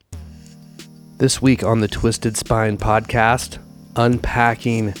This week on the Twisted Spine podcast,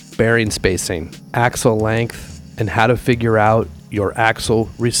 unpacking bearing spacing, axle length, and how to figure out your axle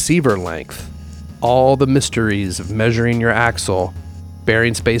receiver length. All the mysteries of measuring your axle,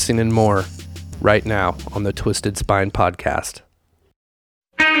 bearing spacing, and more right now on the Twisted Spine podcast.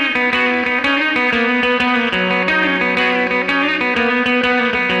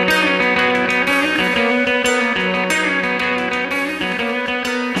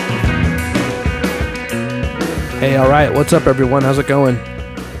 Hey, all right. What's up, everyone? How's it going?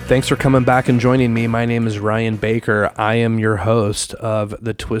 Thanks for coming back and joining me. My name is Ryan Baker. I am your host of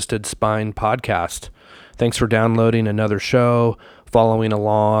the Twisted Spine podcast. Thanks for downloading another show, following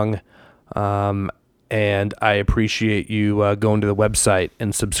along, and I appreciate you going to the website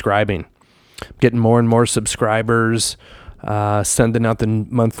and subscribing. Getting more and more subscribers, sending out the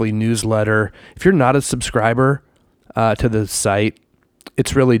monthly newsletter. If you're not a subscriber to the site,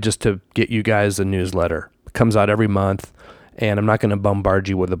 it's really just to get you guys a newsletter. Comes out every month, and I'm not going to bombard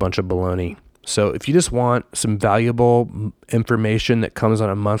you with a bunch of baloney. So if you just want some valuable information that comes on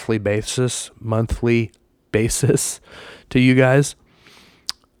a monthly basis to you guys,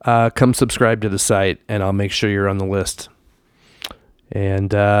 come subscribe to the site, and I'll make sure you're on the list. And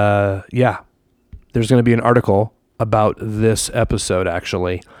there's going to be an article about this episode,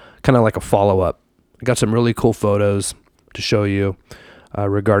 actually, kind of like a follow-up. I got some really cool photos to show you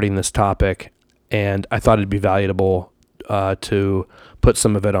regarding this topic. And I thought it'd be valuable to put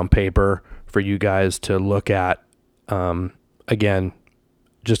some of it on paper for you guys to look at, again,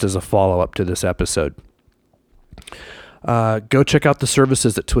 just as a follow-up to this episode. Go check out the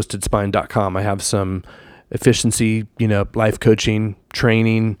services at twistedspine.com. I have some efficiency, life coaching,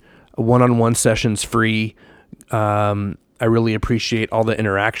 training, one-on-one sessions free. I really appreciate all the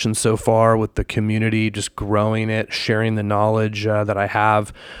interaction so far with the community, just growing it, sharing the knowledge that I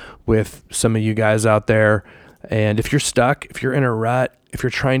have with some of you guys out there. And if you're stuck, if you're in a rut, if you're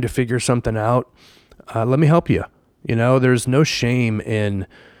trying to figure something out, let me help you. There's no shame in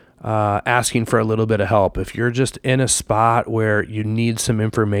asking for a little bit of help. If you're just in a spot where you need some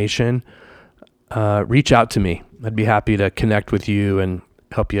information, reach out to me. I'd be happy to connect with you and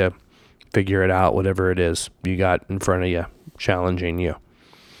help you figure it out, whatever it is you got in front of you, challenging you.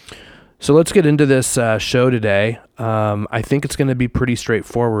 So let's get into this show today. I think it's going to be pretty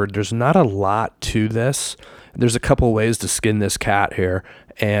straightforward. There's not a lot to this. There's a couple ways to skin this cat here.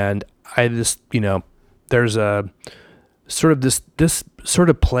 And I just, there's a sort of this sort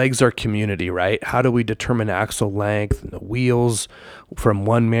of plagues our community, right? How do we determine axle length and the wheels from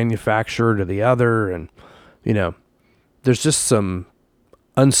one manufacturer to the other? And, there's just some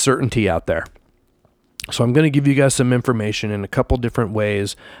uncertainty out there. So I'm going to give you guys some information in a couple different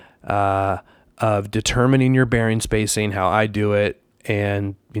ways of determining your bearing spacing, how I do it,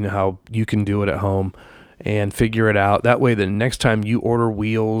 and how you can do it at home and figure it out. That way, the next time you order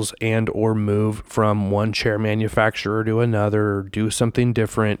wheels and or move from one chair manufacturer to another, or do something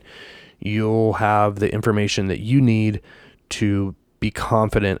different, you'll have the information that you need to be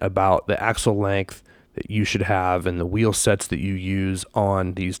confident about the axle length that you should have and the wheel sets that you use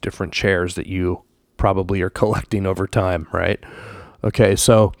on these different chairs that you probably are collecting over time, right? Okay,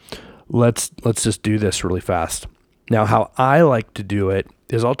 so let's just do this really fast. Now, how I like to do it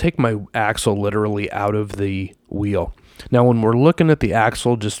is I'll take my axle literally out of the wheel. Now, when we're looking at the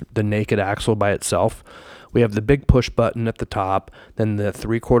axle, just the naked axle by itself, we have the big push button at the top, then the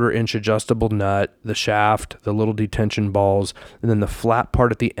 3/4 inch adjustable nut, the shaft, the little detention balls, and then the flat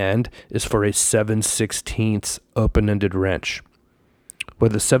part at the end is for a 7/16 open-ended wrench.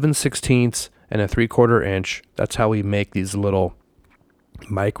 With a 7/16 and a 3/4 inch, that's how we make these little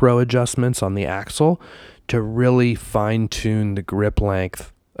micro adjustments on the axle to really fine-tune the grip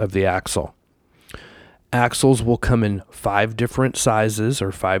length of the axle. Axles will come in 5 different sizes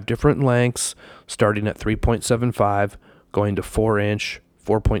or 5 different lengths, starting at 3.75, going to 4-inch,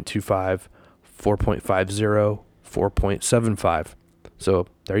 4.25, 4.50, 4.75. So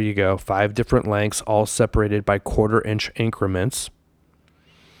there you go, 5 different lengths, all separated by 1/4 inch increments.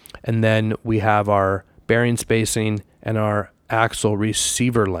 And then we have our bearing spacing and our axle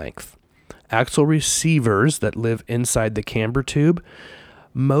receiver length. Axle receivers that live inside the camber tube,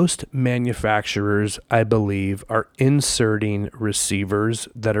 most manufacturers, I believe, are inserting receivers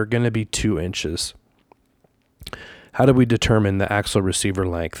that are going to be 2 inches. How do we determine the axle receiver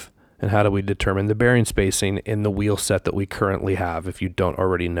length? And how do we determine the bearing spacing in the wheel set that we currently have, if you don't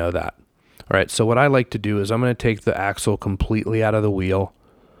already know that? All right, so what I like to do is I'm going to take the axle completely out of the wheel.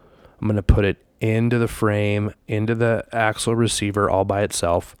 I'm going to put it into the frame, into the axle receiver all by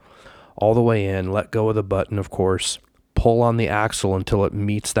itself, all the way in, let go of the button, of course, pull on the axle until it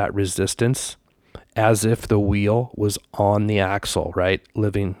meets that resistance as if the wheel was on the axle, right?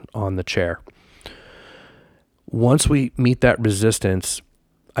 Living on the chair. Once we meet that resistance,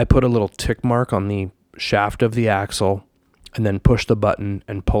 I put a little tick mark on the shaft of the axle and then push the button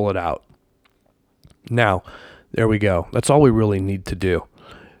and pull it out. Now, there we go. That's all we really need to do.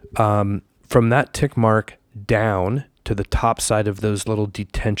 From that tick mark down to the top side of those little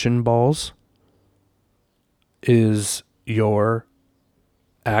detention balls is your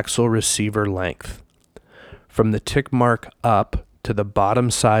axle receiver length. From the tick mark up to the bottom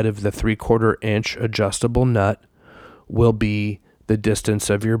side of the 3/4 inch adjustable nut will be the distance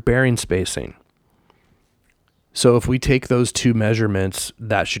of your bearing spacing. So if we take those two measurements,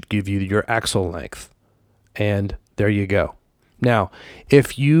 that should give you your axle length. And there you go. Now,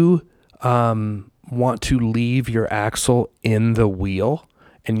 if you want to leave your axle in the wheel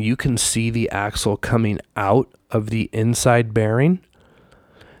and you can see the axle coming out of the inside bearing,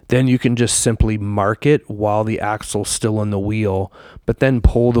 then you can just simply mark it while the axle's still in the wheel, but then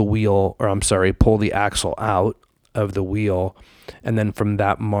pull the axle out of the wheel. And then from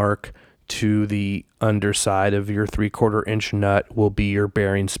that mark to the underside of your 3/4 inch nut will be your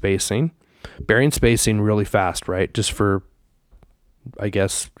bearing spacing. Bearing spacing really fast, right? Just for, I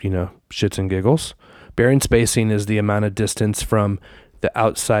guess, shits and giggles. Bearing spacing is the amount of distance from the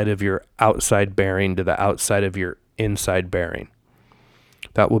outside of your outside bearing to the outside of your inside bearing.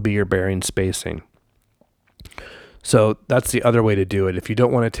 That will be your bearing spacing. So that's the other way to do it. If you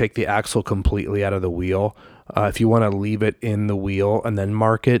don't want to take the axle completely out of the wheel, if you want to leave it in the wheel and then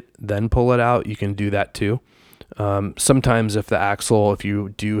mark it, then pull it out, you can do that too. Sometimes if you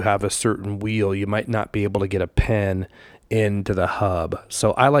do have a certain wheel, you might not be able to get a pen into the hub.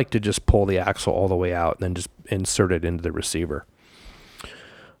 So I like to just pull the axle all the way out and then just insert it into the receiver.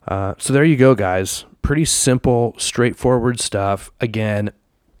 So there you go, guys. Pretty simple, straightforward stuff. Again,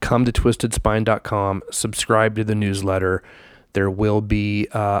 come to twistedspine.com, subscribe to the newsletter. There will be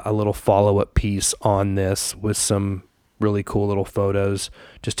a little follow-up piece on this with some really cool little photos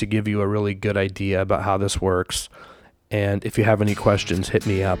just to give you a really good idea about how this works. And if you have any questions, hit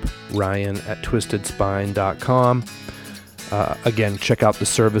me up, Ryan@twistedspine.com. Again, check out the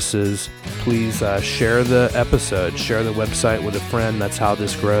services. Please share the episode, share the website with a friend. That's how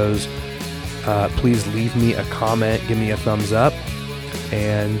this grows. Please leave me a comment, give me a thumbs up.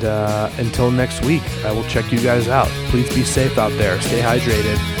 And until next week, I will check you guys out. Please be safe out there. Stay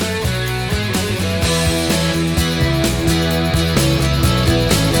hydrated.